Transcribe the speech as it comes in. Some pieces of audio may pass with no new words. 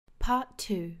Part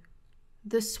 2.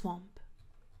 The Swamp.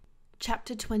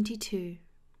 Chapter 22.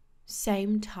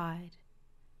 Same Tide.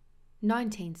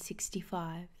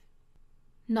 1965.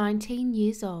 19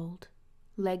 years old,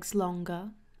 legs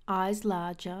longer, eyes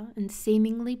larger and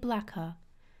seemingly blacker,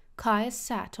 Kaya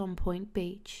sat on Point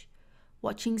Beach,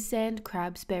 watching sand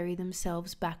crabs bury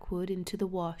themselves backward into the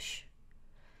wash.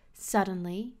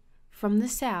 Suddenly, from the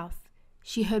south,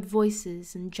 she heard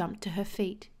voices and jumped to her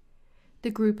feet.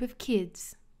 The group of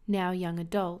kids, now young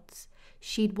adults,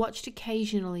 she'd watched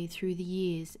occasionally through the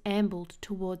years, ambled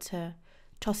towards her,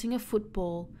 tossing a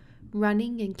football,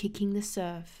 running and kicking the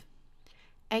surf.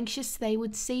 Anxious they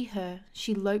would see her,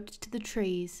 she loped to the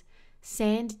trees,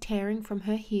 sand tearing from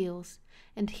her heels,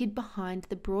 and hid behind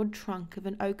the broad trunk of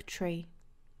an oak tree.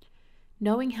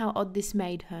 Knowing how odd this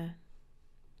made her.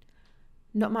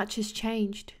 Not much has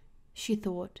changed, she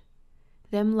thought.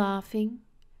 Them laughing,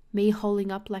 me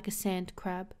holding up like a sand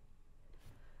crab.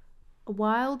 A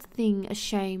wild thing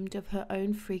ashamed of her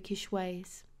own freakish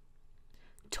ways.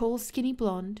 Tall skinny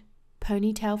blonde,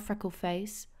 ponytail freckle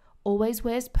face, always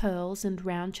wears pearls and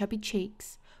round chubby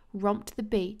cheeks, romped the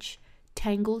beach,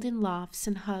 tangled in laughs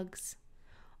and hugs.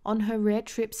 On her rare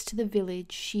trips to the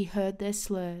village she heard their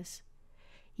slurs.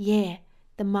 Yeah,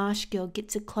 the marsh girl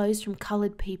gets her clothes from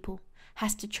coloured people,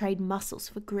 has to trade muscles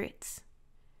for grits.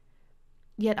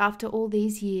 Yet after all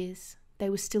these years, they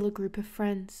were still a group of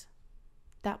friends.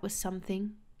 That was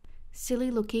something.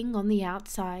 Silly looking on the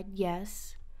outside,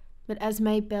 yes, but as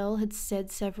Maybelle had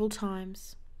said several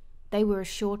times, they were a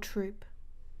sure troop.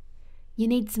 You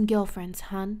need some girlfriends,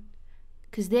 hun,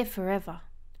 'cause they're forever.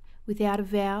 Without a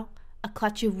vow, a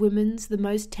clutch of women's the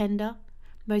most tender,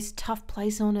 most tough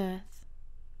place on earth.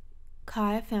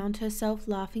 Kaya found herself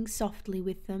laughing softly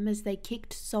with them as they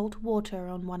kicked salt water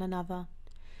on one another.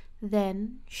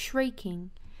 Then, shrieking,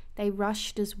 they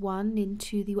rushed as one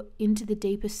into the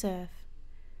deeper surf.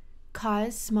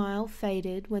 Kaya's smile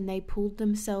faded when they pulled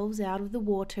themselves out of the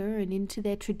water and into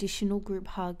their traditional group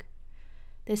hug.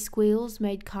 Their squeals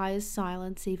made Kaya's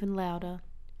silence even louder.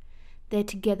 Their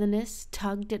togetherness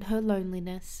tugged at her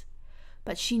loneliness,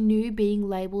 but she knew being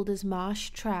labelled as marsh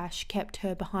trash kept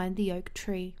her behind the oak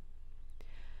tree.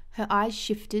 Her eyes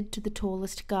shifted to the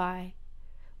tallest guy.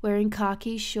 Wearing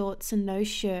khaki shorts and no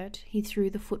shirt, he threw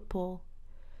the football.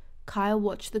 Kaya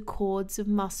watched the cords of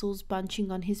muscles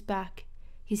bunching on his back,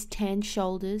 his tanned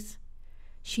shoulders.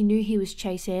 She knew he was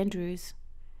Chase Andrews,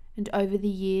 and over the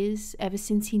years, ever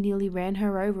since he nearly ran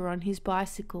her over on his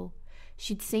bicycle,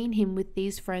 she'd seen him with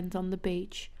these friends on the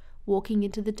beach, walking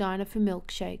into the diner for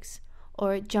milkshakes,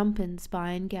 or at Jumpin's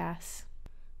buying gas.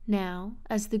 Now,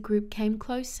 as the group came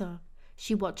closer,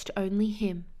 she watched only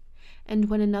him, and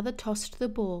when another tossed the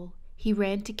ball, he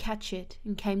ran to catch it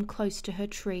and came close to her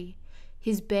tree,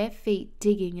 his bare feet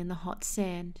digging in the hot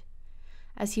sand.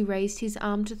 As he raised his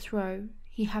arm to throw,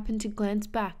 he happened to glance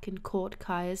back and caught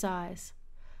Kaya's eyes.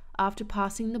 After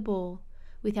passing the ball,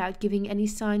 without giving any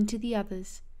sign to the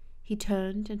others, he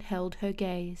turned and held her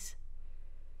gaze.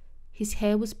 His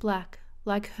hair was black,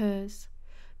 like hers,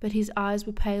 but his eyes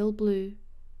were pale blue,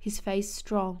 his face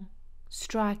strong,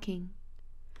 striking.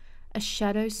 A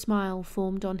shadow smile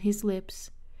formed on his lips.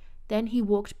 Then he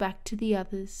walked back to the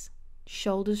others,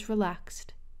 shoulders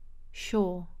relaxed,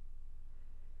 sure.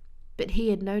 But he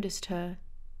had noticed her,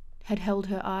 had held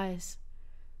her eyes.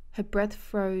 Her breath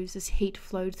froze as heat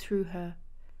flowed through her.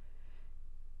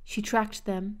 She tracked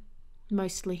them,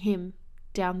 mostly him,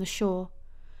 down the shore,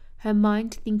 her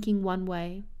mind thinking one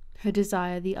way, her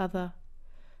desire the other.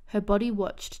 Her body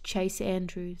watched Chase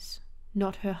Andrews,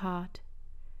 not her heart.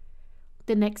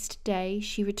 The next day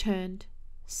she returned,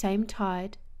 same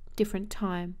tide, different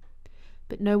time,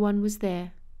 but no one was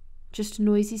there, just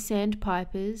noisy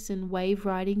sandpipers and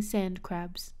wave-riding sand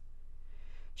crabs.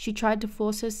 She tried to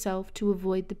force herself to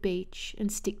avoid the beach and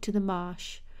stick to the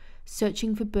marsh,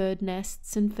 searching for bird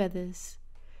nests and feathers,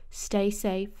 stay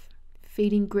safe,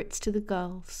 feeding grits to the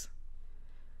gulls.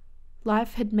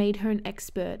 Life had made her an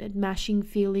expert at mashing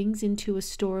feelings into a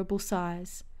storable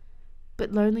size,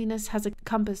 but loneliness has a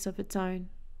compass of its own,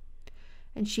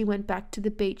 and she went back to the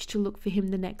beach to look for him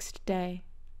the next day,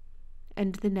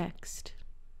 and the next.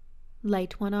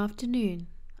 Late one afternoon,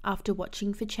 after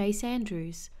watching for Chase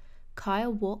Andrews, Kaya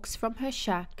walks from her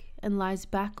shack and lies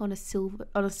back on a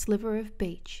sliver of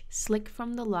beach, slick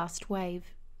from the last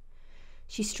wave.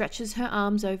 She stretches her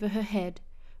arms over her head,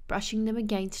 brushing them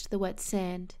against the wet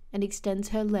sand, and extends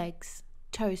her legs,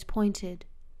 toes pointed.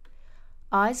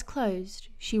 Eyes closed,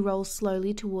 she rolls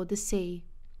slowly toward the sea.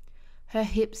 Her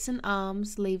hips and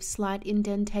arms leave slight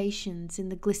indentations in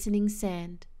the glistening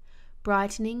sand,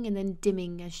 brightening and then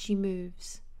dimming as she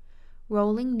moves.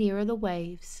 Rolling nearer the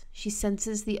waves, she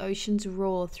senses the ocean's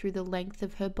roar through the length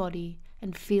of her body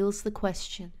and feels the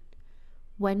question,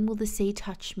 when will the sea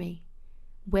touch me?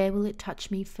 Where will it touch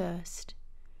me first?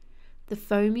 The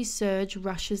foamy surge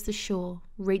rushes the shore,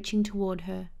 reaching toward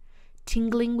her.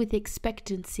 Tingling with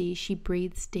expectancy, she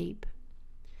breathes deep.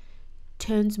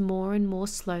 Turns more and more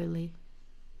slowly.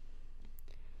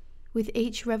 With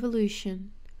each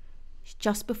revolution,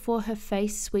 just before her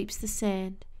face sweeps the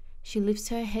sand, she lifts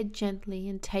her head gently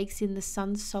and takes in the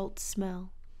sun's salt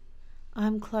smell. I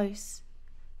am close,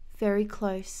 very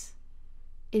close.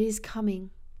 It is coming.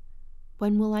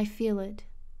 When will I feel it?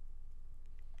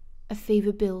 A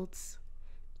fever builds.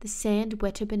 The sand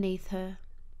wetter beneath her,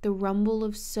 the rumble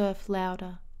of surf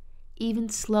louder. Even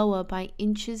slower by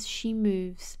inches she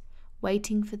moves,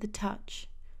 waiting for the touch.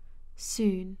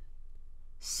 Soon,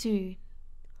 soon,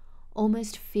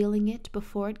 almost feeling it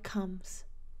before it comes.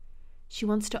 She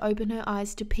wants to open her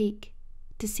eyes to peek,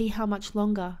 to see how much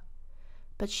longer,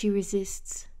 but she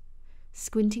resists,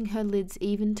 squinting her lids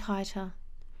even tighter,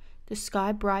 the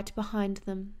sky bright behind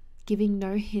them, giving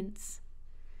no hints.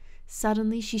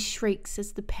 Suddenly she shrieks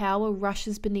as the power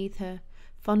rushes beneath her,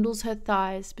 fondles her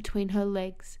thighs between her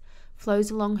legs,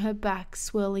 flows along her back,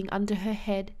 swirling under her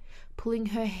head, pulling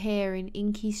her hair in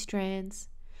inky strands.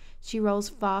 She rolls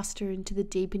faster into the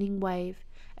deepening wave,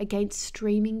 against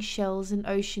streaming shells and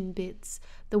ocean bits,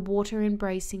 the water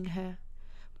embracing her.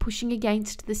 Pushing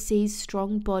against the sea's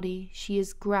strong body, she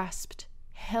is grasped,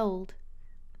 held,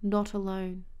 not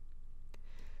alone.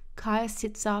 Kaya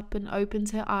sits up and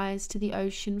opens her eyes to the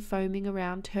ocean foaming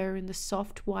around her in the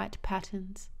soft white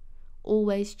patterns,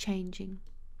 always changing.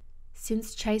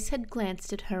 Since Chase had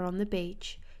glanced at her on the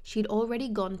beach, she'd already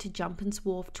gone to Jumpin's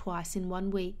Wharf twice in 1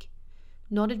 week,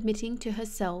 not admitting to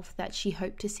herself that she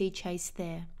hoped to see Chase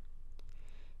there.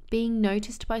 Being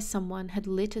noticed by someone had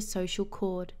lit a social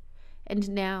chord, and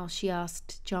now she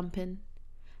asked Jumpin,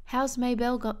 "How's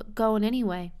Maybelle going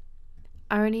anyway?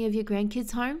 Are any of your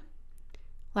grandkids home?"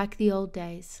 Like the old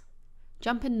days.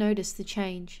 Jumpin noticed the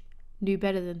change, knew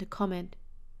better than to comment.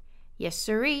 "Yes,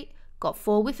 sirree, got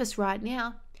 4 with us right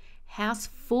now. House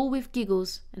full with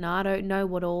giggles, and I don't know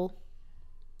what all."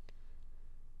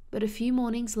 But a few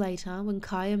mornings later, when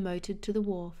Kaya motored to the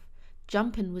wharf,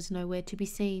 Jumpin was nowhere to be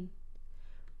seen.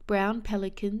 Brown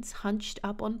pelicans, hunched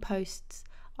up on posts,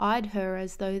 eyed her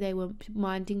as though they were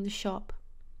minding the shop.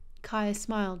 Kaya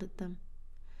smiled at them.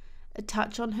 A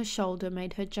touch on her shoulder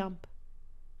made her jump.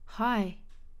 "Hi."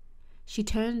 She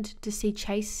turned to see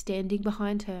Chase standing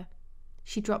behind her.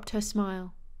 She dropped her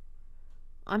smile.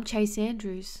 "I'm Chase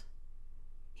Andrews."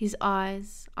 His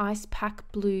eyes,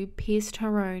 ice-pack blue, pierced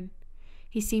her own.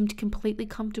 He seemed completely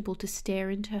comfortable to stare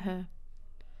into her.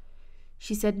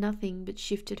 She said nothing but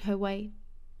shifted her weight.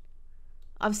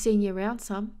 "I've seen you around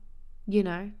some, you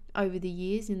know, over the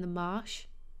years in the marsh.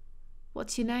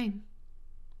 What's your name?"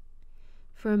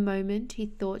 For a moment he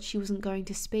thought she wasn't going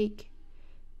to speak.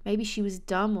 Maybe she was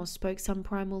dumb or spoke some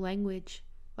primal language,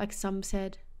 like some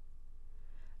said.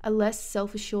 A less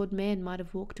self-assured man might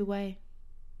have walked away.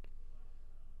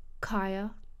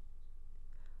 Kaya.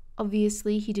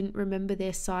 Obviously he didn't remember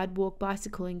their sidewalk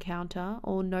bicycle encounter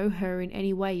or know her in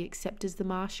any way except as the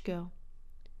marsh girl.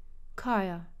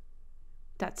 Kaya.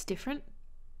 That's different,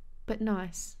 but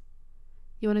nice.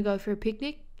 You want to go for a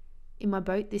picnic? In my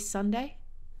boat this Sunday?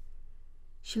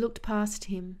 She looked past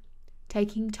him,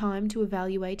 taking time to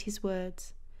evaluate his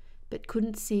words, but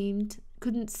couldn't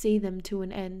see them to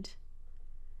an end.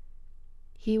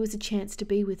 Here was a chance to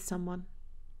be with someone.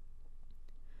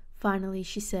 Finally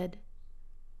she said,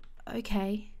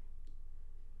 "Okay."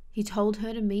 He told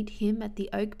her to meet him at the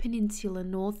Oak Peninsula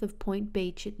north of Point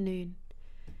Beach at noon.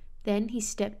 Then he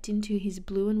stepped into his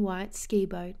blue and white ski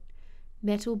boat,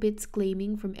 metal bits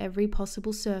gleaming from every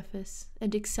possible surface,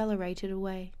 and accelerated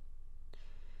away.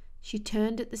 She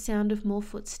turned at the sound of more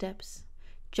footsteps.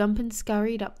 Jumpin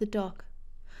scurried up the dock.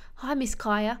 "Hi, Miss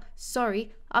Kaya.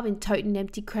 Sorry, I've been toting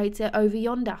empty crates over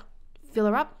yonder. Fill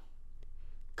her up?"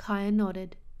 Kaya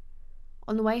nodded.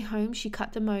 On the way home she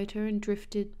cut the motor and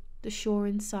drifted, the shore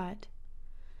in sight.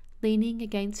 Leaning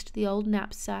against the old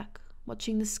knapsack,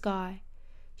 watching the sky,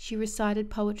 she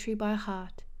recited poetry by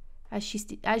heart, as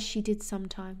she did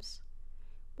sometimes.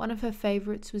 One of her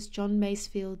favourites was John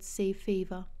Masefield's Sea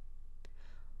Fever.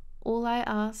 "All I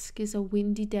ask is a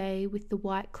windy day with the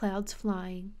white clouds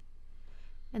flying,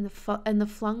 and the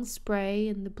flung spray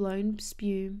and the blown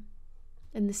spume,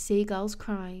 and the seagulls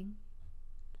crying."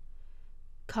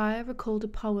 Kaya recalled a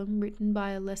poem written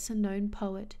by a lesser-known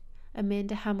poet,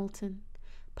 Amanda Hamilton,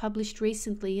 published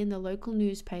recently in the local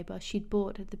newspaper she'd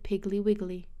bought at the Piggly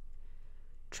Wiggly.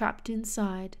 Trapped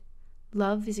inside,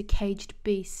 love is a caged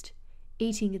beast.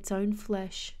 eating its own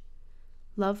flesh.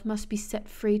 Love must be set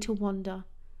free to wander,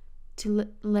 to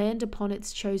land upon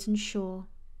its chosen shore,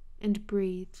 and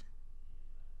breathe.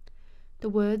 The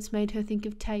words made her think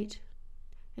of Tate,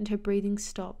 and her breathing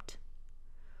stopped.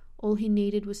 All he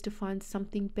needed was to find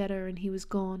something better, and he was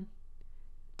gone.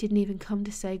 Didn't even come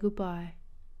to say goodbye.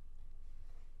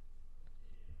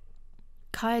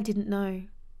 Kaya didn't know,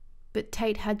 but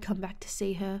Tate had come back to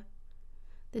see her.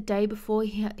 The day before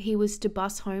he was to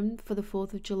bus home for the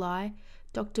 4th of July,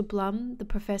 Dr. Blum, the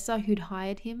professor who'd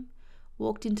hired him,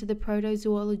 walked into the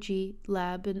protozoology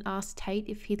lab and asked Tate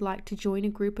if he'd like to join a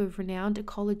group of renowned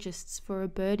ecologists for a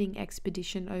birding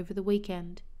expedition over the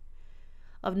weekend.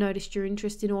 "I've noticed your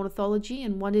interest in ornithology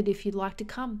and wondered if you'd like to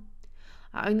come.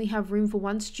 I only have room for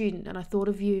one student and I thought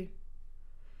of you."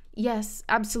 "Yes,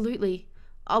 absolutely.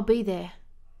 I'll be there."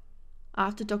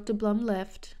 After Dr. Blum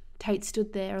left, Tate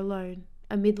stood there alone,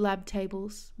 amid lab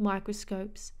tables,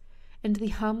 microscopes, and the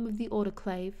hum of the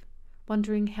autoclave,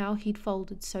 wondering how he'd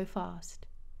folded so fast.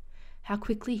 How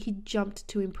quickly he'd jumped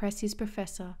to impress his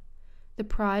professor, the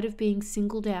pride of being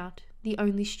singled out, the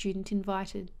only student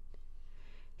invited.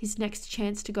 His next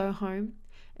chance to go home,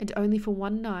 and only for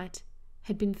one night,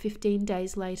 had been 15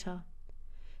 days later.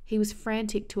 He was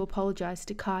frantic to apologize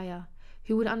to Kaya,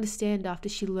 who would understand after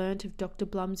she learnt of Dr.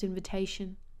 Blum's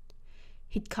invitation.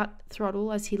 He'd cut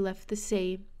throttle as he left the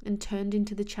sea and turned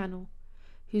into the channel,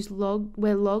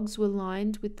 where logs were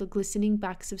lined with the glistening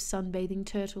backs of sunbathing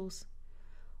turtles.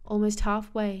 Almost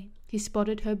halfway, he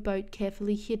spotted her boat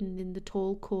carefully hidden in the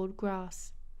tall cord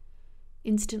grass.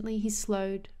 Instantly he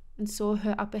slowed and saw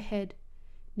her up ahead,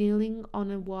 kneeling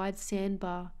on a wide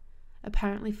sandbar,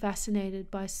 apparently fascinated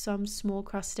by some small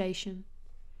crustacean.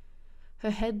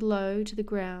 Her head low to the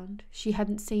ground, she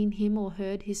hadn't seen him or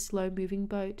heard his slow-moving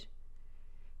boat.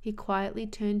 He quietly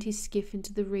turned his skiff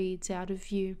into the reeds out of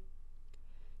view.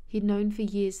 He'd known for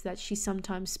years that she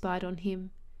sometimes spied on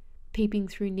him, peeping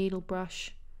through needle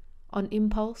brush. On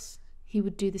impulse, he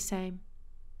would do the same.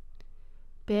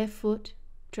 Barefoot,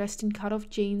 dressed in cut-off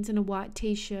jeans and a white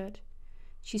t-shirt,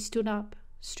 she stood up,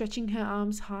 stretching her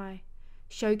arms high,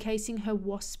 showcasing her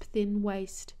wasp-thin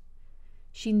waist.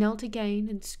 She knelt again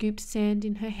and scooped sand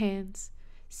in her hands,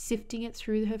 sifting it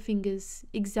through her fingers,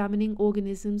 examining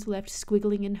organisms left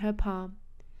squiggling in her palm.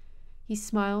 He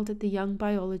smiled at the young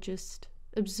biologist,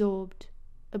 absorbed,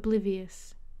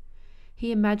 oblivious.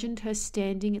 He imagined her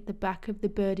standing at the back of the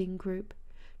birding group,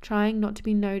 trying not to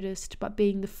be noticed but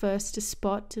being the first to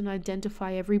spot and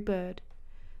identify every bird.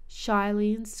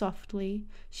 Shyly and softly,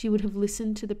 she would have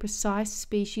listened to the precise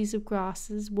species of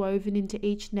grasses woven into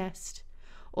each nest,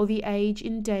 or the age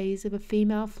in days of a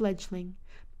female fledgling,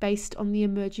 based on the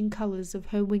emerging colours of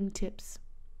her wingtips.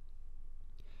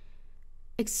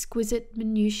 Exquisite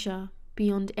minutiae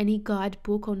beyond any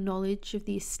guidebook or knowledge of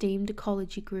the esteemed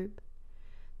ecology group,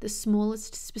 the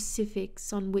smallest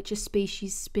specifics on which a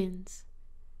species spins,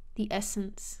 the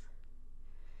essence.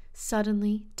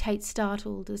 Suddenly, Tate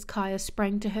startled as Kaya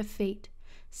sprang to her feet,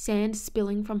 sand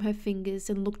spilling from her fingers,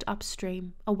 and looked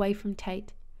upstream, away from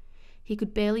Tate. He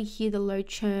could barely hear the low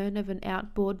churn of an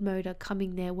outboard motor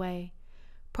coming their way,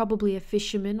 probably a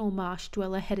fisherman or marsh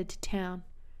dweller headed to town.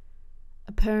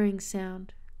 A purring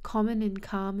sound, common and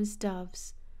calm as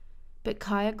doves. But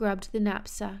Kaya grabbed the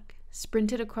knapsack,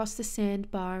 sprinted across the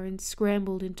sandbar, and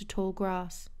scrambled into tall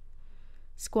grass.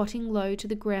 Squatting low to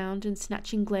the ground and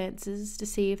snatching glances to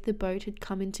see if the boat had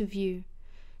come into view,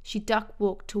 she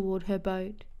duck-walked toward her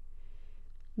boat.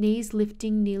 Knees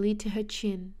lifting nearly to her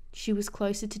chin, she was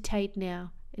closer to Tate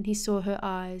now, and he saw her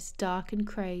eyes, dark and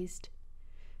crazed.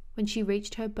 When she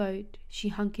reached her boat, she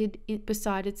hunkered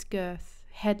beside its girth,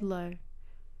 head low.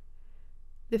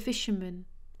 The fisherman,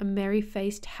 a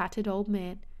merry-faced, hatted old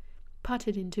man,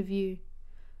 putted into view,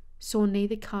 saw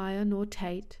neither Kaya nor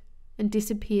Tate, and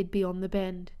disappeared beyond the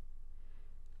bend.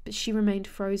 But she remained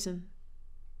frozen,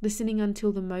 listening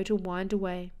until the motor whined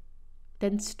away,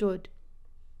 then stood,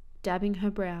 dabbing her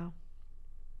brow.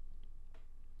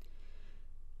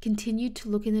 Continued to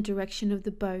look in the direction of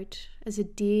the boat as a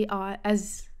deer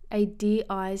eyes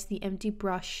the empty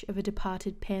brush of a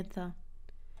departed panther.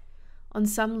 On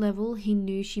some level he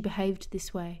knew she behaved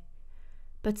this way,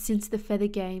 but since the feather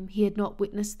game he had not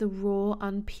witnessed the raw,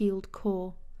 unpeeled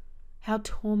core. How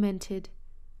tormented,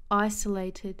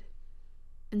 isolated,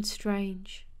 and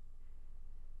strange.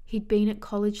 He'd been at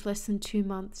college less than 2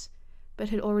 months, but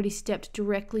had already stepped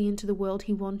directly into the world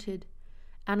he wanted,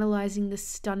 analysing the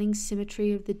stunning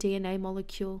symmetry of the DNA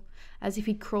molecule as if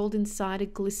he'd crawled inside a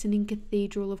glistening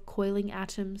cathedral of coiling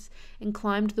atoms and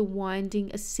climbed the winding,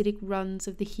 acidic runs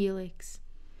of the helix.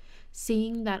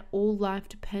 seeing that all life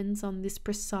depends on this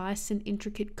precise and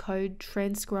intricate code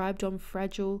transcribed on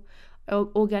fragile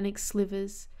organic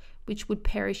slivers, which would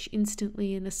perish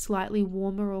instantly in a slightly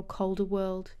warmer or colder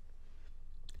world.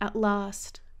 At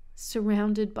last,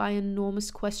 surrounded by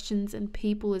enormous questions and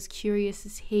people as curious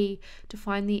as he to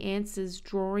find the answers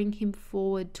drawing him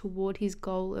forward toward his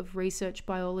goal of research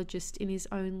biologist in his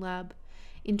own lab,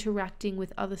 interacting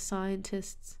with other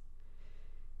scientists.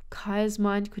 Kaya's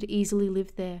mind could easily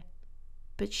live there,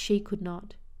 but she could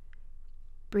not.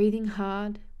 Breathing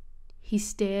hard, he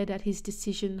stared at his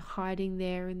decision hiding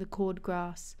there in the cord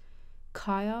grass.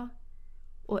 Kaya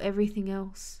or everything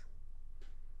else?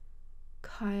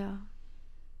 Kaya,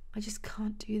 I just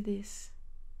can't do this,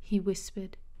 he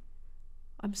whispered.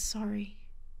 I'm sorry.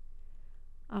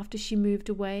 After she moved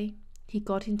away, he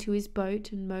got into his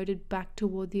boat and motored back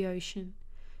toward the ocean,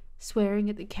 swearing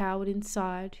at the coward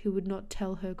inside who would not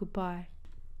tell her goodbye.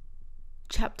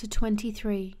 Chapter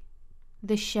 23.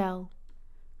 The Shell,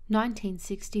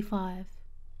 1965.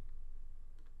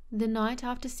 The night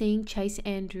after seeing Chase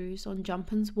Andrews on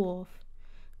Jumpin's Wharf,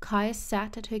 Kaya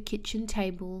sat at her kitchen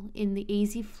table in the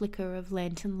easy flicker of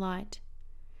lantern light.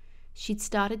 She'd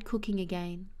started cooking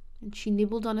again, and she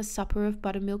nibbled on a supper of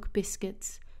buttermilk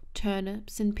biscuits,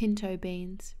 turnips and pinto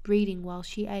beans, reading while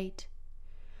she ate.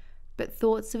 But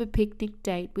thoughts of a picnic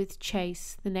date with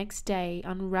Chase the next day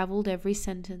unravelled every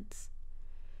sentence.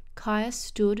 Kaya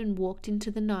stood and walked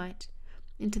into the night,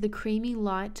 into the creamy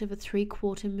light of a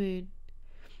 3/4 moon.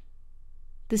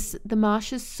 The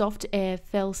marsh's soft air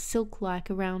fell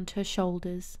silk-like around her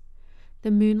shoulders.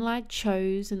 The moonlight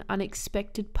chose an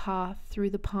unexpected path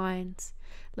through the pines,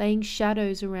 laying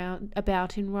shadows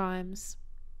about in rhymes.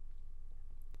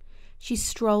 She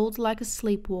strolled like a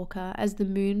sleepwalker as the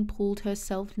moon pulled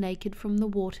herself naked from the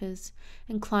waters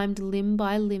and climbed limb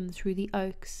by limb through the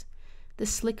oaks. The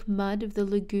slick mud of the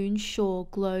lagoon shore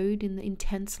glowed in the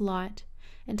intense light,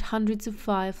 and hundreds of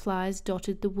fireflies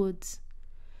dotted the woods.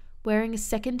 Wearing a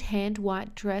second-hand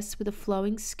white dress with a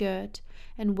flowing skirt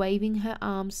and waving her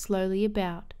arms slowly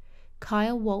about,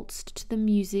 Kaya waltzed to the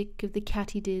music of the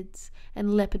katydids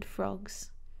and leopard frogs.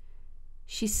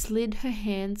 She slid her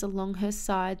hands along her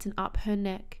sides and up her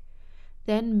neck,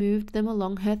 then moved them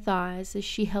along her thighs as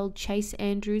she held Chase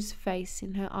Andrews' face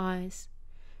in her eyes.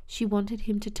 She wanted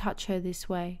him to touch her this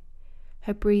way.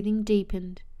 Her breathing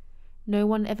deepened. No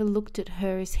one ever looked at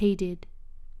her as he did,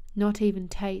 not even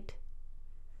Tate.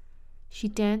 She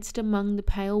danced among the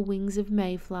pale wings of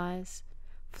mayflies,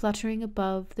 fluttering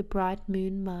above the bright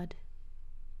moon mud.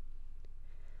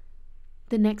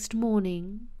 The next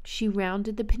morning, she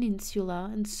rounded the peninsula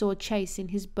and saw Chase in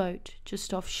his boat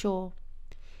just offshore.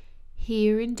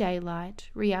 Here in daylight,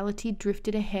 reality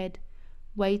drifted ahead,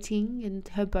 waiting,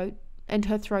 and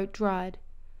her throat dried.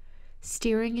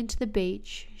 Steering into the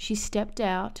beach, she stepped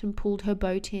out and pulled her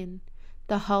boat in,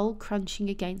 the hull crunching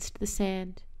against the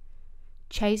sand.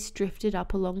 Chase drifted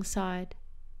up alongside.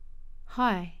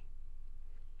 "Hi."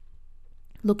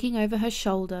 Looking over her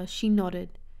shoulder, she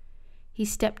nodded. He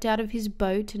stepped out of his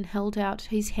boat and held out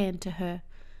his hand to her,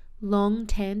 long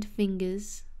tanned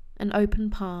fingers, an open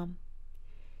palm.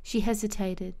 She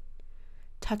hesitated.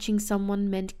 Touching someone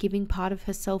meant giving part of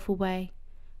herself away,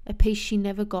 a piece she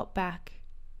never got back.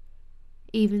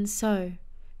 Even so,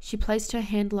 she placed her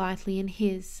hand lightly in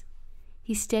his.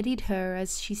 He steadied her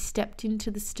as she stepped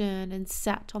into the stern and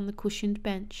sat on the cushioned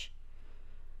bench.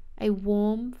 A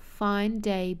warm, fine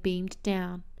day beamed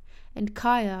down, and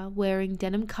Kaya, wearing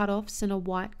denim cutoffs and a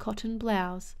white cotton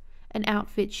blouse, an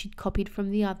outfit she'd copied from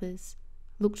the others,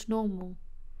 looked normal.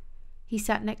 He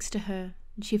sat next to her,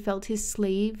 and she felt his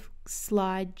sleeve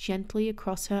slide gently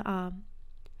across her arm.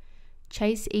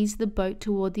 Chase eased the boat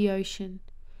toward the ocean.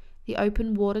 The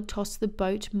open water tossed the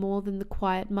boat more than the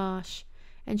quiet marsh,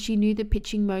 and she knew the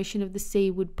pitching motion of the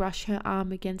sea would brush her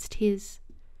arm against his.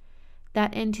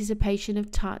 That anticipation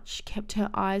of touch kept her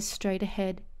eyes straight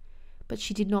ahead, but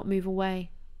she did not move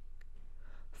away.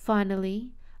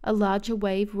 Finally, a larger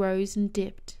wave rose and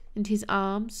dipped, and his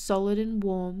arm, solid and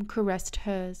warm, caressed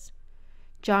hers,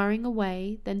 jarring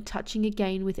away, then touching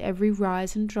again with every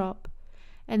rise and drop,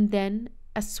 and then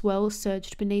a swell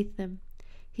surged beneath them.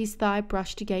 His thigh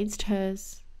brushed against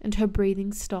hers, and her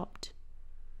breathing stopped.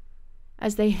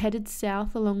 As they headed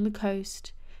south along the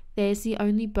coast, "There's the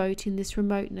only boat in this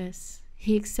remoteness,"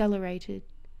 he accelerated.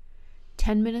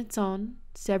 10 minutes on,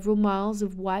 several miles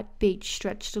of white beach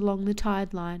stretched along the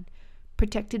tide line,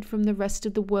 protected from the rest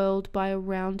of the world by a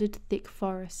rounded, thick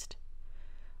forest.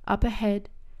 Up ahead,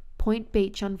 Point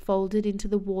Beach unfolded into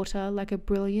the water like a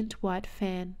brilliant white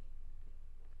fan.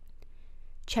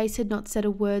 Chase had not said a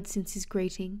word since his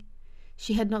greeting.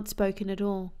 She had not spoken at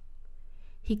all.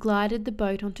 He glided the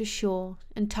boat onto shore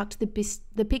and tucked the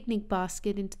picnic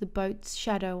basket into the boat's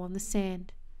shadow on the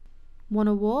sand. "Want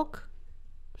a walk?"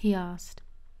 he asked.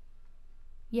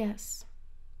 "Yes."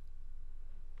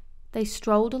 They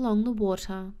strolled along the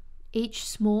water, each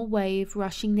small wave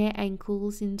rushing their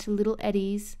ankles into little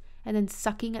eddies and then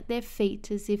sucking at their feet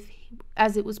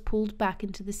as it was pulled back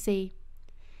into the sea.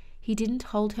 He didn't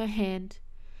hold her hand,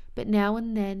 but now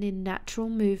and then in natural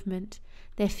movement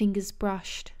their fingers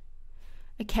brushed.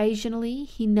 Occasionally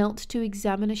he knelt to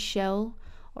examine a shell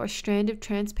or a strand of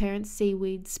transparent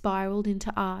seaweed spiraled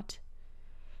into art.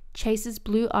 Chase's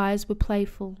blue eyes were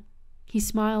playful. He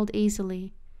smiled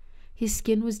easily. His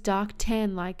skin was dark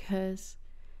tan like hers.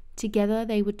 Together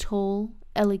they were tall,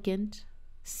 elegant,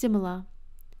 similar.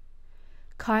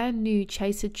 Kaya knew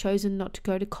Chase had chosen not to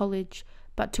go to college,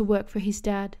 but to work for his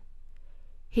dad.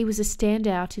 He was a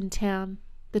standout in town,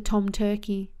 the Tom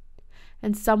Turkey,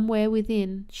 and somewhere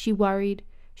within she worried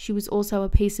she was also a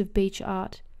piece of beach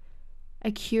art,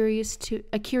 a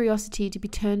curiosity to be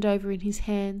turned over in his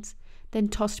hands, then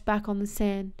tossed back on the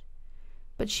sand.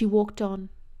 But she walked on.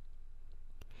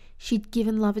 She'd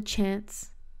given love a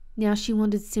chance. Now she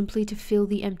wanted simply to fill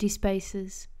the empty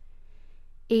spaces,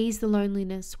 ease the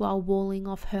loneliness while walling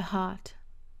off her heart.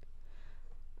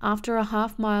 After a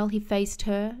half-mile he faced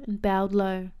her and bowed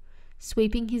low,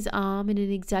 sweeping his arm in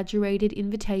an exaggerated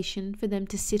invitation for them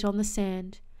to sit on the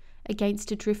sand,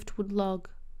 against a driftwood log.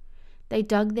 They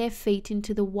dug their feet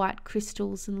into the white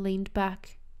crystals and leaned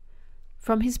back.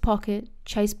 From his pocket,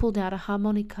 Chase pulled out a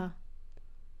harmonica.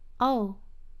 "Oh,"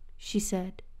 she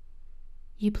said.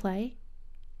 "You play?"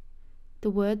 The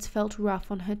words felt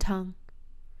rough on her tongue.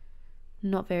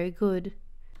 "Not very good."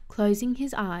 Closing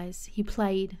his eyes, he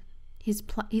played, his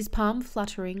palm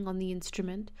fluttering on the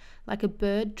instrument like a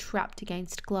bird trapped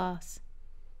against glass.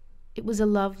 It was a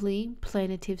lovely,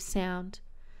 plaintive sound,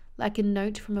 like a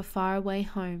note from a faraway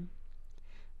home.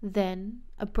 Then,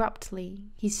 abruptly,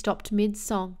 he stopped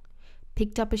mid-song,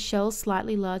 picked up a shell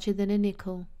slightly larger than a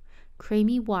nickel,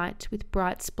 creamy white with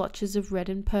bright splotches of red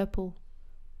and purple.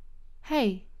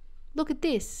 "Hey, look at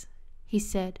this," he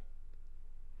said.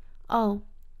 "Oh,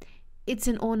 it's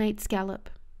an ornate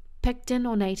scallop. Pecten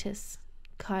ornatus,"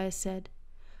 Kaya said.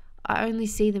 "I only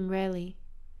see them rarely.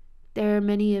 There are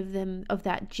many of them of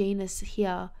that genus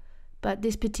here, but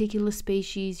this particular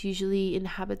species usually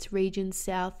inhabits regions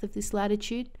south of this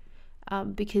latitude,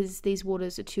 because these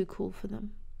waters are too cool for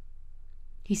them."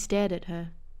 He stared at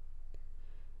her.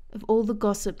 Of all the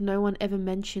gossip, no one ever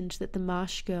mentioned that the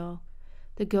marsh girl,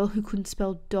 the girl who couldn't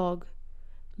spell dog,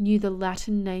 knew the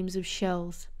Latin names of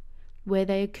shells, where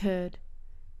they occurred,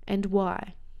 and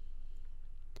why.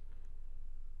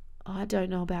 "I don't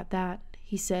know about that,"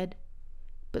 he said.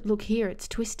 "But look here, it's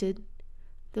twisted."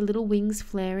 The little wings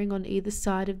flaring on either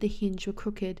side of the hinge were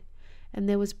crooked, and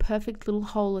there was a perfect little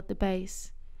hole at the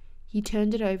base. He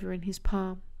turned it over in his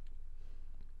palm.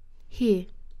 "Here,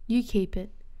 you keep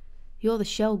it. You're the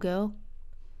shell girl."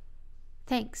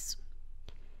 "Thanks."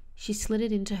 She slid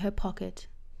it into her pocket.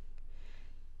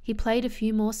 He played a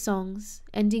few more songs,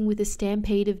 ending with a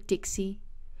stampede of Dixie,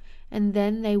 and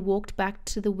then they walked back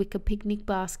to the wicker picnic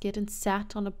basket and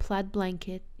sat on a plaid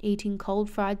blanket, eating cold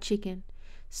fried chicken,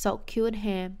 salt-cured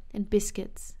ham, and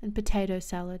biscuits, and potato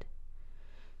salad.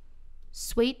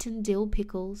 Sweet and dill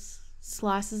pickles,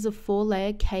 slices of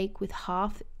 4-layer cake with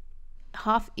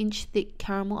half-inch thick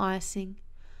caramel icing,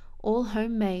 all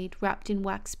homemade, wrapped in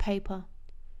wax paper.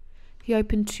 He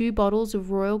opened 2 bottles of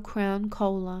Royal Crown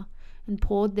Cola and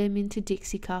poured them into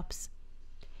Dixie cups.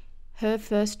 Her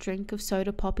first drink of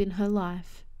soda pop in her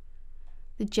life.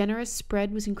 The generous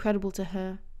spread was incredible to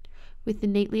her, with the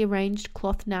neatly arranged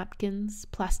cloth napkins,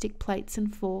 plastic plates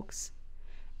and forks,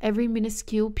 every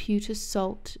minuscule pewter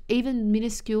salt, even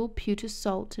minuscule pewter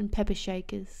salt and pepper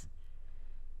shakers.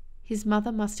 His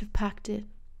mother must have packed it,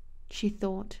 she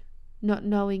thought, not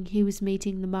knowing he was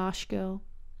meeting the marsh girl.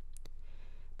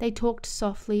 They talked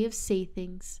softly of sea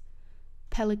things,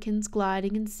 pelicans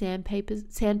gliding and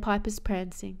sandpipers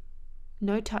prancing.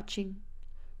 No touching,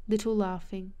 little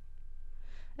laughing.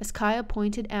 As Kaya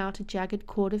pointed out a jagged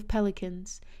cord of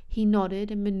pelicans, he nodded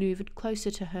and manoeuvred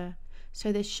closer to her,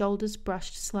 so their shoulders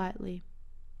brushed slightly.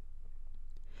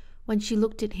 When she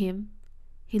looked at him,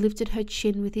 he lifted her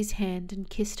chin with his hand and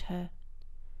kissed her.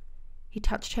 He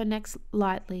touched her neck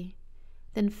lightly,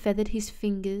 then feathered his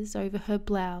fingers over her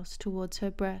blouse towards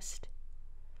her breast.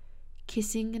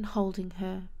 Kissing and holding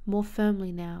her, more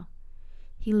firmly now,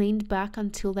 he leaned back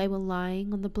until they were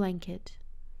lying on the blanket.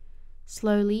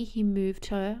 Slowly he moved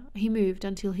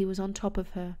until he was on top of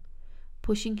her,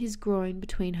 pushing his groin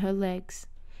between her legs,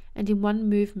 and in one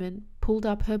movement pulled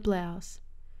up her blouse.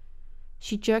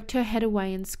 She jerked her head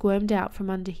away and squirmed out from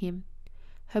under him,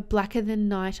 her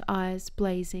blacker-than-night eyes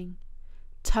blazing,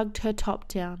 tugged her top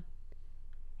down.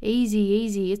 Easy,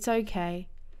 easy, it's okay.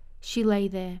 She lay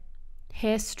there,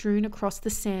 hair strewn across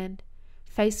the sand,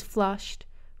 face flushed,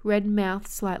 red mouth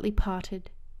slightly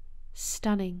parted.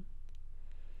 Stunning.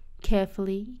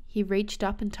 Carefully, he reached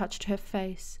up and touched her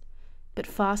face, but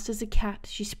fast as a cat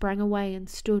she sprang away and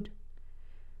stood.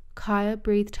 Kaya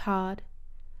breathed hard.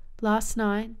 Last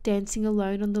night, dancing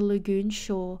alone on the lagoon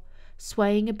shore,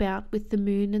 swaying about with the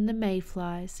moon and the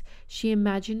mayflies, she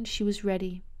imagined she was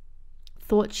ready.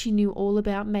 Thought she knew all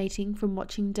about mating from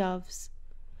watching doves.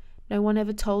 No one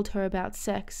ever told her about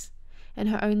sex, and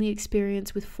her only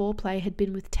experience with foreplay had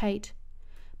been with Tate.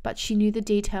 But she knew the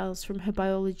details from her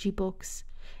biology books,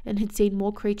 and had seen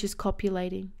more creatures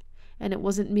copulating, and it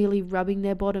wasn't merely rubbing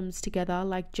their bottoms together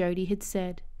like Jody had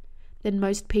said, than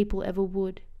most people ever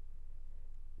would.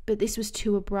 But this was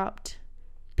too abrupt.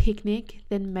 Picnic,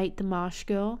 then mate the marsh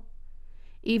girl.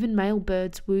 Even male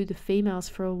birds woo the females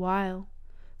for a while,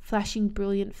 flashing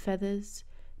brilliant feathers,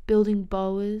 building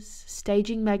boas,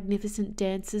 staging magnificent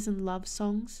dances and love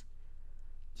songs.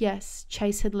 Yes,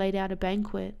 Chase had laid out a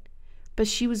banquet, but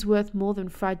she was worth more than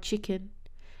fried chicken,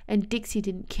 and Dixie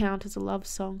didn't count as a love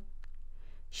song.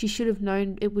 She should have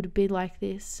known it would be like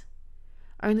this.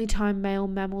 Only time male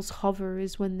mammals hover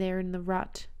is when they're in the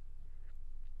rut.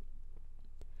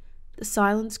 The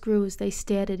silence grew as they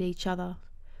stared at each other,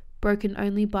 broken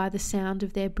only by the sound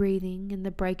of their breathing and the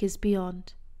breakers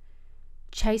beyond.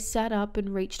 Chase sat up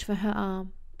and reached for her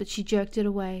arm, but she jerked it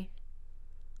away.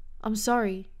 "I'm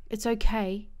sorry, it's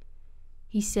okay,"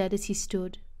 he said as he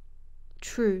stood.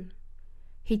 True,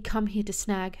 he'd come here to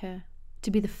snag her, to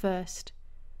be the first,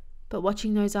 but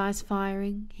watching those eyes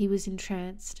firing, he was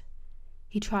entranced.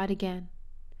 He tried again.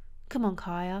 "Come on,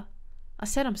 Kaya. I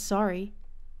said I'm sorry.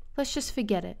 Let's just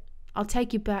forget it. I'll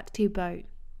take you back to your boat."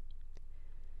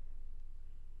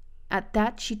 At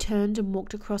that she turned and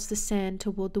walked across the sand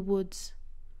toward the woods,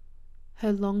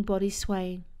 her long body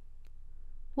swaying.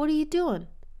 "What are you doing?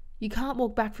 You can't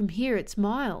walk back from here, it's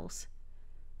miles."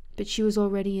 But she was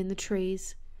already in the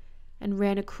trees, and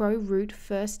ran a crow route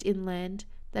first inland,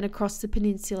 then across the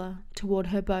peninsula toward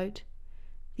her boat.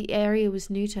 The area was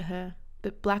new to her,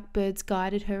 but blackbirds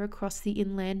guided her across the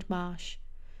inland marsh.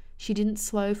 She didn't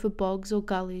slow for bogs or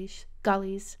gullies,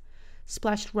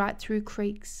 splashed right through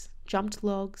creeks, jumped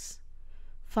logs.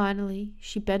 Finally,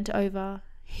 she bent over,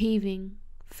 heaving,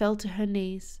 fell to her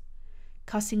knees,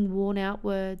 cussing worn-out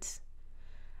words.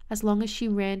 As long as she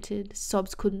ranted,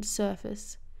 sobs couldn't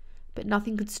surface, but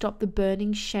nothing could stop the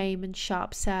burning shame and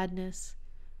sharp sadness.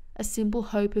 A simple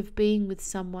hope of being with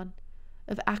someone,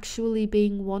 of actually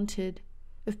being wanted,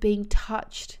 of being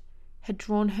touched, had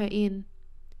drawn her in.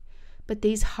 But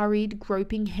these hurried,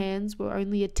 groping hands were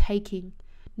only a taking,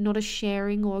 not a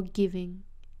sharing or a giving.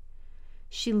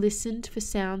 She listened for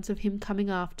sounds of him coming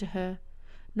after her,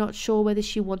 not sure whether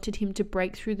she wanted him to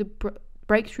break through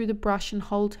the brush and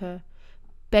hold her,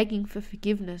 begging for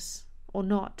forgiveness or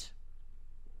not.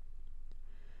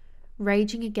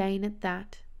 Raging again at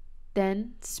that,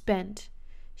 then, spent,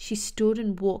 she stood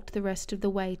and walked the rest of the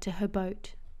way to her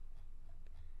boat.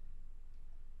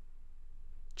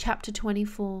 Chapter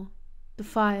 24. The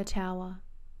Fire Tower,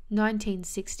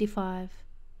 1965.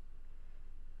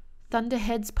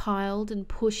 Thunderheads piled and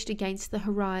pushed against the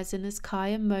horizon as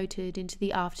Kaya motored into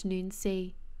the afternoon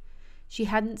sea. She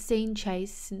hadn't seen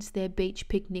Chase since their beach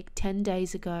picnic 10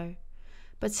 days ago,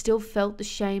 but still felt the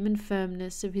shame and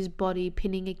firmness of his body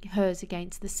pinning hers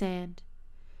against the sand.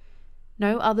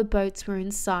 No other boats were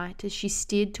in sight as she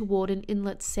steered toward an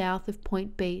inlet south of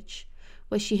Point Beach,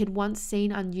 where she had once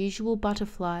seen unusual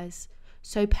butterflies,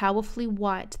 so powerfully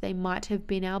white they might have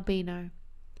been albino.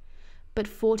 But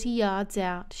 40 yards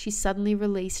out, she suddenly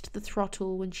released the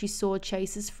throttle when she saw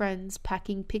Chase's friends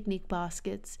packing picnic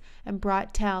baskets and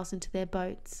bright towels into their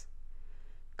boats.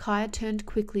 Kaya turned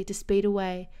quickly to speed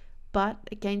away, but,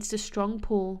 against a strong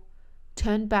pull,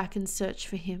 turned back and searched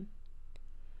for him.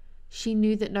 She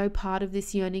knew that no part of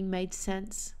this yearning made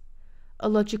sense.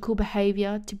 Illogical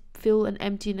behaviour to fill an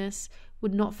emptiness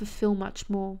would not fulfill much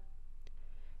more.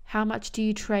 How much do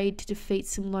you trade to defeat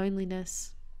some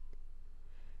loneliness?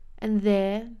 And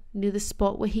there, near the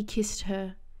spot where he kissed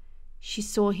her, she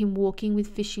saw him walking with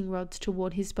fishing rods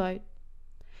toward his boat.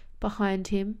 Behind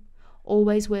him,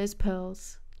 always wears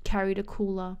pearls, carried a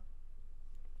cooler.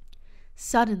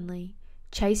 Suddenly,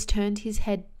 Chase turned his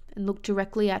head and looked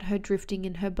directly at her drifting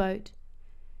in her boat.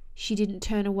 She didn't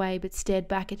turn away but stared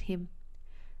back at him.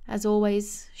 As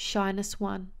always, shyness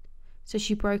won, so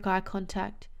she broke eye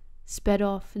contact, sped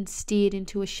off and steered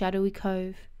into a shadowy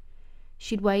cove.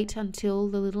 She'd wait until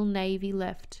the little navy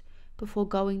left before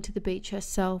going to the beach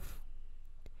herself.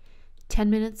 10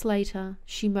 minutes later,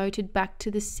 she motored back to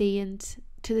the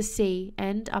sea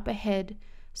and up ahead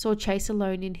saw Chase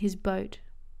alone in his boat,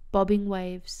 bobbing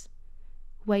waves,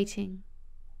 waiting.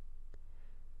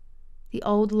 The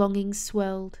old longing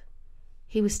swelled.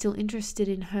 He was still interested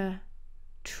in her.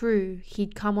 True,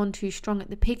 he'd come on too strong at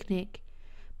the picnic,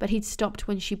 but he'd stopped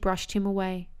when she brushed him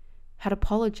away, had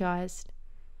apologized.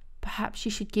 Perhaps she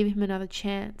should give him another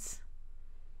chance.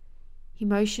 He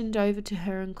motioned over to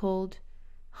her and called,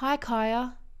 "Hi,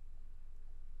 Kaya."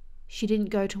 She didn't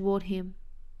go toward him,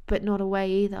 but not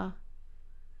away either.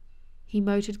 He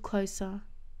motored closer.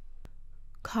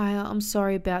 "Kaya, I'm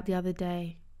sorry about the other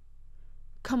day.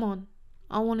 Come on,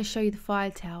 I want to show you the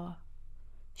fire tower."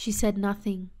 She said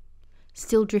nothing,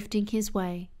 still drifting his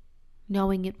way,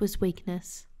 knowing it was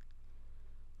weakness.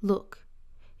 "Look,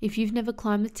 if you've never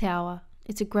climbed the tower,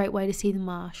 it's a great way to see the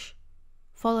marsh.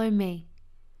 Follow me."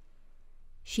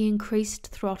 She increased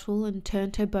throttle and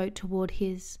turned her boat toward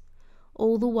his,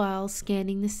 all the while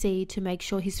scanning the sea to make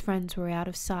sure his friends were out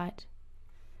of sight.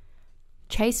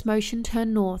 Chase motioned her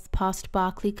north past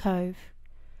Barkley Cove,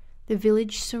 the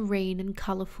village serene and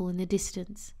colourful in the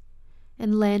distance,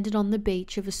 and landed on the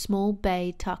beach of a small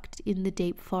bay tucked in the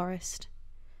deep forest.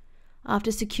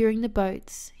 After securing the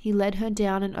boats, he led her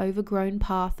down an overgrown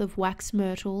path of wax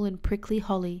myrtle and prickly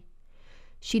holly.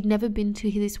 She'd never been to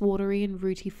this watery and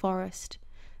rooty forest,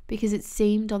 because it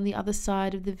seemed on the other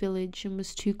side of the village and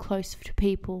was too close to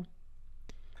people.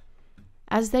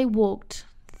 As they walked,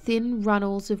 thin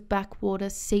runnels of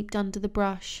backwater seeped under the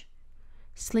brush,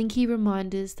 slinky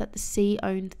reminders that the sea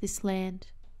owned this land.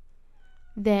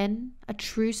 Then a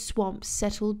true swamp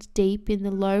settled deep in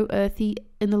the low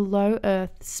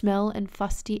earth smell and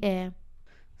fusty air,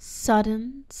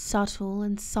 sudden, subtle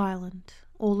and silent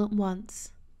all at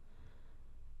once.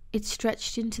 It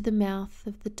stretched into the mouth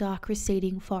of the dark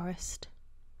receding forest.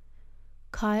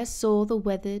 Kaya saw the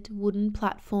weathered wooden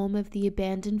platform of the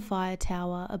abandoned fire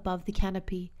tower above the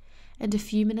canopy, and a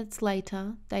few minutes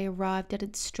later they arrived at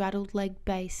its straddled-leg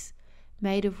base,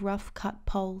 made of rough-cut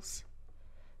poles.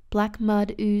 Black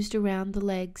mud oozed around the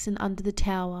legs and under the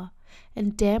tower,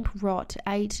 and damp rot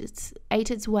ate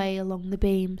its way along the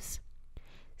beams.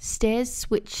 Stairs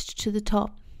switched to the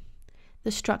top,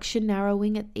 the structure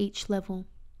narrowing at each level.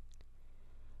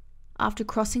 After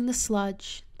crossing the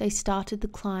sludge, they started the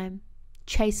climb,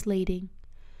 Chase leading.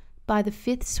 By the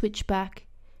fifth switchback,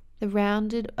 the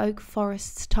rounded oak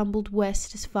forests tumbled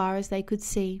west as far as they could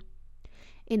see.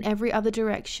 In every other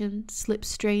direction,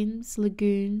 slipstreams,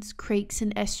 lagoons, creeks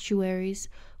and estuaries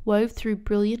wove through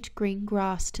brilliant green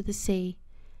grass to the sea.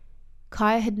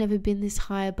 Kaya had never been this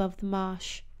high above the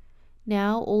marsh.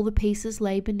 Now all the pieces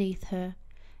lay beneath her,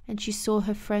 and she saw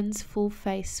her friend's full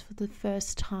face for the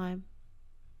first time.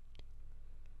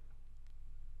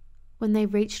 When they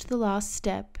reached the last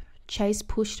step, Chase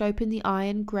pushed open the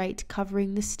iron grate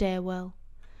covering the stairwell.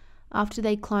 After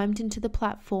they climbed into the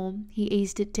platform, he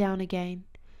eased it down again.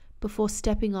 Before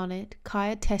stepping on it,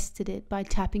 Kaya tested it by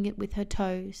tapping it with her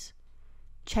toes.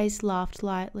 Chase laughed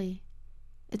lightly.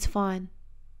 "It's fine.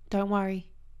 Don't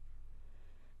worry."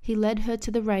 He led her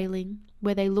to the railing,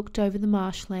 where they looked over the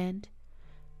marshland.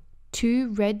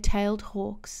 Two red-tailed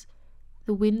hawks,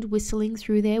 the wind whistling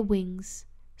through their wings,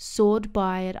 soared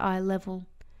by at eye level,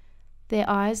 their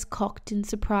eyes cocked in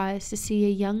surprise to see a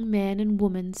young man and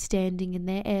woman standing in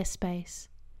their airspace.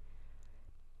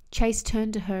 Chase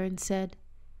turned to her and said,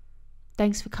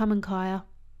 "Thanks for coming, Kaya.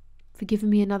 For giving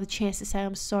me another chance to say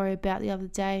I'm sorry about the other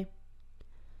day.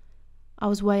 I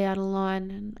was way out of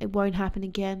line, and it won't happen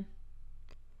again."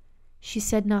 She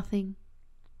said nothing.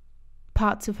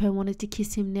 Parts of her wanted to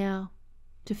kiss him now,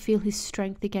 to feel his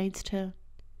strength against her.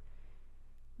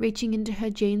 Reaching into her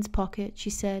jeans pocket, she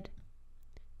said,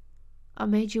 "I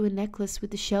made you a necklace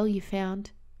with the shell you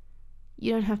found.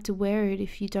 You don't have to wear it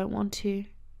if you don't want to."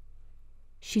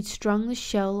 She'd strung the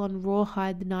shell on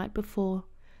rawhide the night before,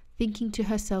 thinking to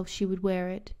herself she would wear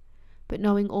it, but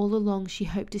knowing all along she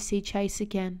hoped to see Chase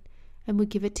again and would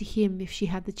give it to him if she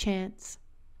had the chance.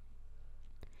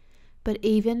 But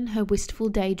even her wistful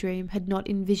daydream had not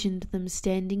envisioned them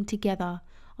standing together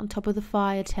on top of the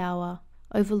fire tower,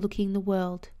 overlooking the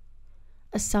world.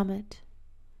 A summit.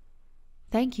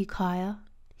 "Thank you, Kaya,"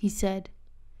 he said.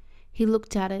 He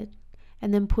looked at it,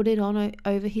 and then put it on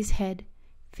over his head,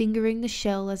 fingering the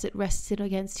shell as it rested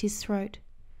against his throat.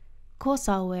 "Course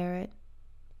I'll wear it."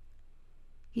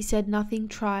 He said nothing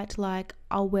trite like,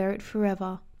 "I'll wear it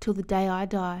forever, till the day I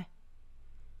die."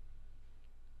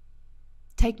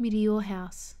 "Take me to your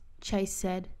house," Chase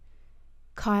said.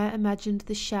 Kaya imagined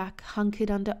the shack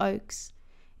hunkered under oaks,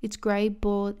 its grey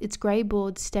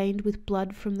board stained with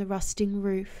blood from the rusting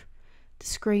roof, the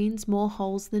screens more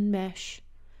holes than mesh,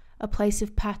 a place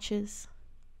of patches.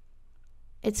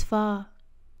 "It's far,"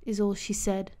 is all she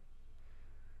said.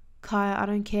 "Kaya, I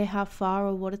don't care how far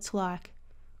or what it's like.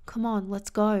 Come on, let's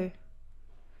go."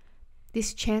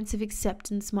 This chance of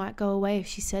acceptance might go away if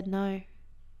she said no.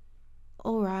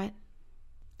 "All right."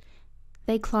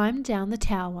 They climbed down the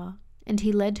tower, and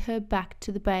he led her back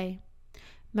to the bay,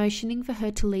 motioning for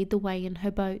her to lead the way in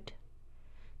her boat.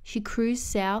 She cruised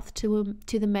south to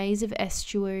the maze of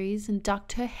estuaries and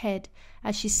ducked her head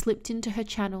as she slipped into her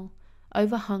channel,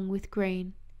 overhung with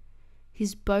green.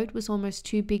 His boat was almost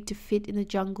too big to fit in the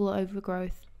jungle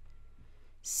overgrowth.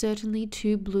 Certainly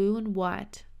too blue and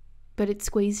white, but it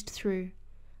squeezed through,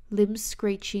 limbs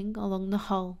screeching along the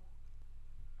hull.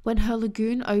 When her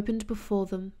lagoon opened before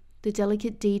them, the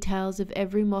delicate details of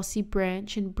every mossy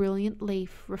branch and brilliant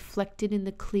leaf reflected in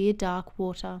the clear dark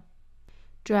water.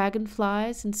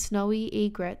 Dragonflies and snowy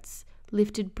egrets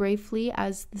lifted briefly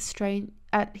at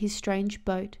his strange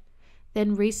boat,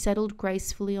 then resettled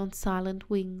gracefully on silent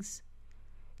wings.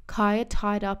 Kaya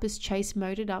tied up as Chase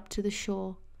motored up to the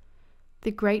shore.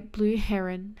 The great blue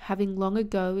heron, having long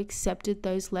ago accepted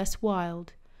those less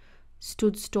wild,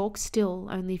 stood stock still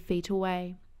only feet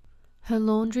away. Her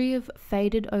laundry of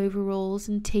faded overalls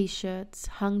and t-shirts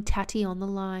hung tatty on the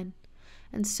line,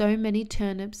 and so many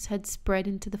turnips had spread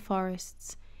into the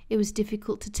forests, it was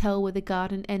difficult to tell where the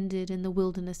garden ended and the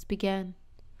wilderness began.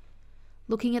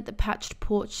 Looking at the patched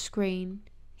porch screen,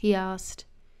 he asked,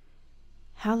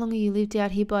 "How long have you lived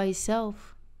out here by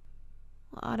yourself?"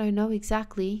 "I don't know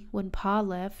exactly when Pa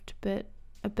left, but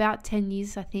about 10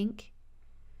 years, I think."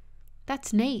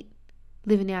 "That's neat,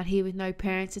 living out here with no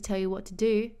parents to tell you what to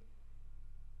do."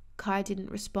 Kai didn't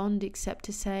respond except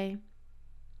to say,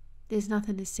 "There's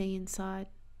nothing to see inside."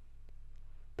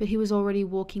 But he was already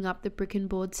walking up the brick and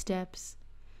board steps.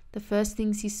 The first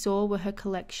things he saw were her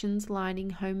collections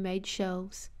lining homemade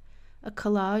shelves, a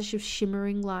collage of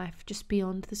shimmering life just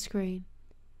beyond the screen.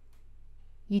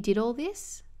 "You did all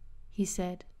this?" he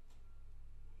said.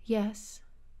 "Yes."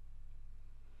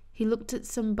 He looked at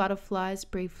some butterflies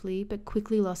briefly, but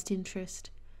quickly lost interest.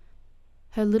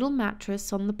 Her little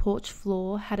mattress on the porch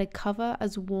floor had a cover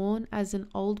as worn as an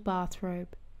old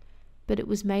bathrobe, but it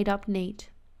was made up neat.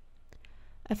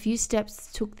 A few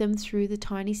steps took them through the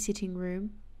tiny sitting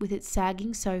room, with its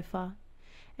sagging sofa,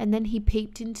 and then he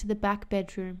peeped into the back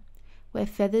bedroom, where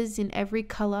feathers in every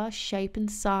colour, shape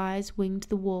and size winged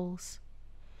the walls.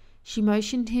 She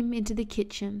motioned him into the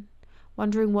kitchen,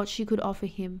 wondering what she could offer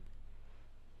him.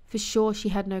 For sure she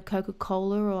had no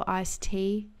Coca-Cola or iced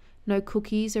tea, no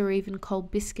cookies or even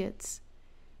cold biscuits.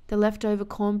 The leftover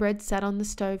cornbread sat on the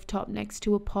stovetop next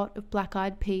to a pot of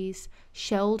black-eyed peas,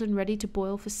 shelled and ready to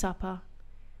boil for supper.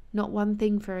 Not one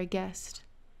thing for a guest.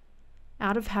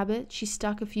 Out of habit, she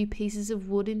stuck a few pieces of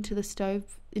wood into the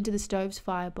stove's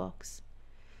firebox,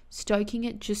 stoking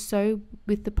it just so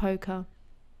with the poker,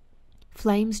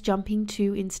 flames jumping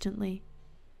too instantly.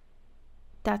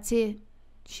 "That's it,"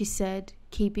 she said,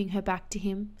 keeping her back to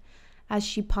him, as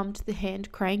she pumped the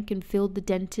hand crank and filled the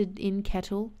dented-in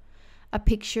kettle. A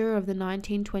picture of the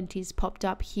 1920s popped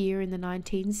up here in the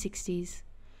 1960s.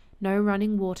 No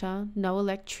running water, no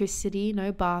electricity,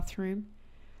 no bathroom.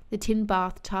 The tin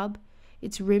bathtub,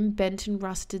 its rim bent and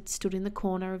rusted, stood in the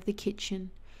corner of the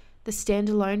kitchen. The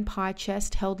standalone pie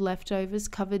chest held leftovers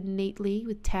covered neatly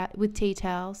with tea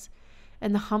towels,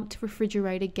 and the humped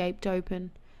refrigerator gaped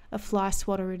open, a fly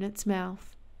swatter in its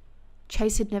mouth.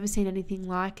 Chase had never seen anything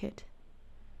like it.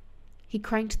 He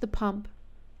cranked the pump,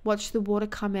 watched the water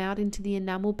come out into the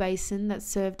enamel basin that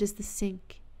served as the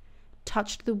sink,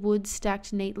 touched the wood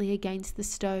stacked neatly against the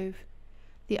stove.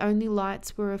 The only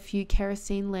lights were a few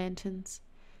kerosene lanterns.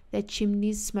 Their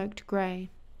chimneys smoked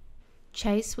grey.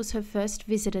 Chase was her first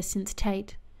visitor since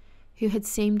Tate, who had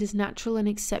seemed as natural and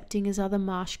accepting as other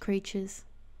marsh creatures.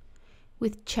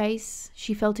 With Chase,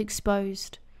 she felt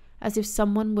exposed, as if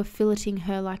someone were filleting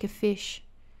her like a fish.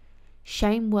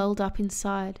 Shame welled up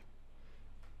inside.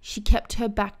 She kept her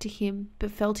back to him,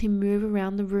 but felt him move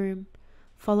around the room,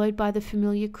 followed by the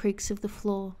familiar creaks of the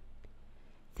floor.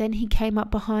 Then he came up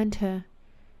behind her,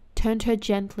 turned her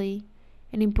gently,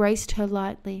 and embraced her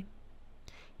lightly.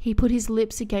 He put his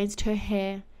lips against her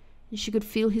hair, and she could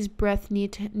feel his breath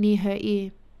near her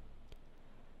ear.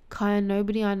 "Kaya,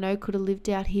 nobody I know could have lived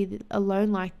out here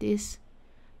alone like this.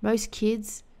 Most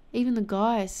kids, even the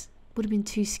guys, would have been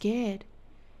too scared."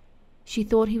 She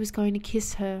thought he was going to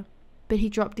kiss her, but he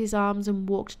dropped his arms and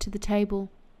walked to the table.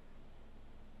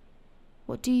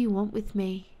 "What do you want with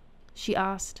me?" she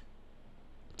asked.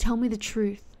 "Tell me the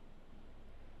truth."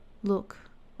 "Look,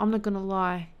 I'm not gonna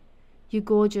lie. You're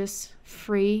gorgeous,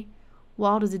 free,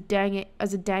 wild as a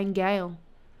dang gale.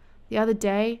 The other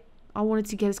day, I wanted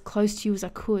to get as close to you as I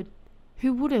could.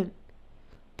 Who wouldn't?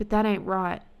 But that ain't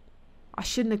right. I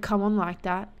shouldn't have come on like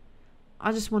that.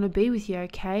 I just want to be with you,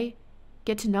 okay?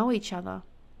 Get to know each other.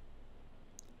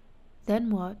 Then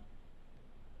what?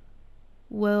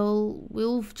 Well,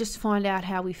 we'll just find out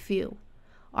how we feel.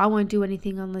 I won't do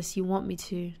anything unless you want me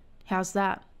to. How's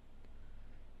that?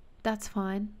 That's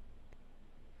fine.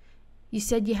 You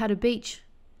said you had a beach.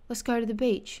 Let's go to the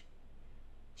beach.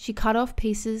 She cut off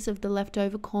pieces of the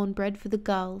leftover cornbread for the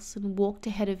gulls and walked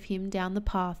ahead of him down the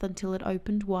path until it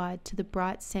opened wide to the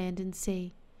bright sand and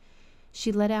sea.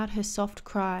 She let out her soft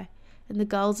cry, and the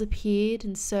gulls appeared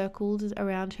and circled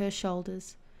around her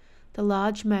shoulders. The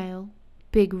large male,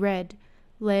 Big Red,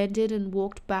 landed and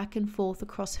walked back and forth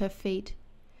across her feet.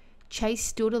 Chase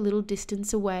stood a little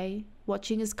distance away,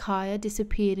 watching as Kaya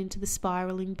disappeared into the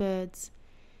spiraling birds.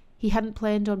 He hadn't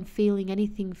planned on feeling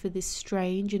anything for this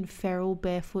strange and feral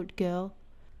barefoot girl,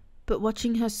 but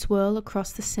watching her swirl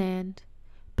across the sand,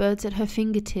 birds at her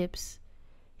fingertips,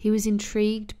 he was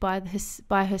intrigued by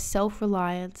her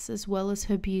self-reliance as well as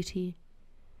her beauty.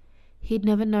 He'd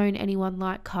never known anyone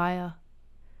like Kaya.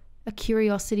 A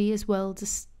curiosity as well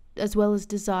as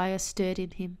desire stirred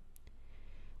in him.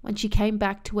 When she came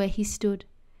back to where he stood,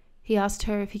 he asked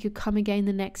her if he could come again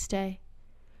the next day,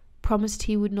 promised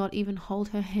he would not even hold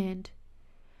her hand,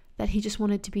 that he just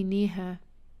wanted to be near her.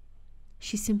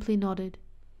 She simply nodded,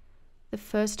 the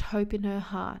first hope in her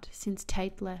heart since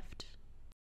Tate left.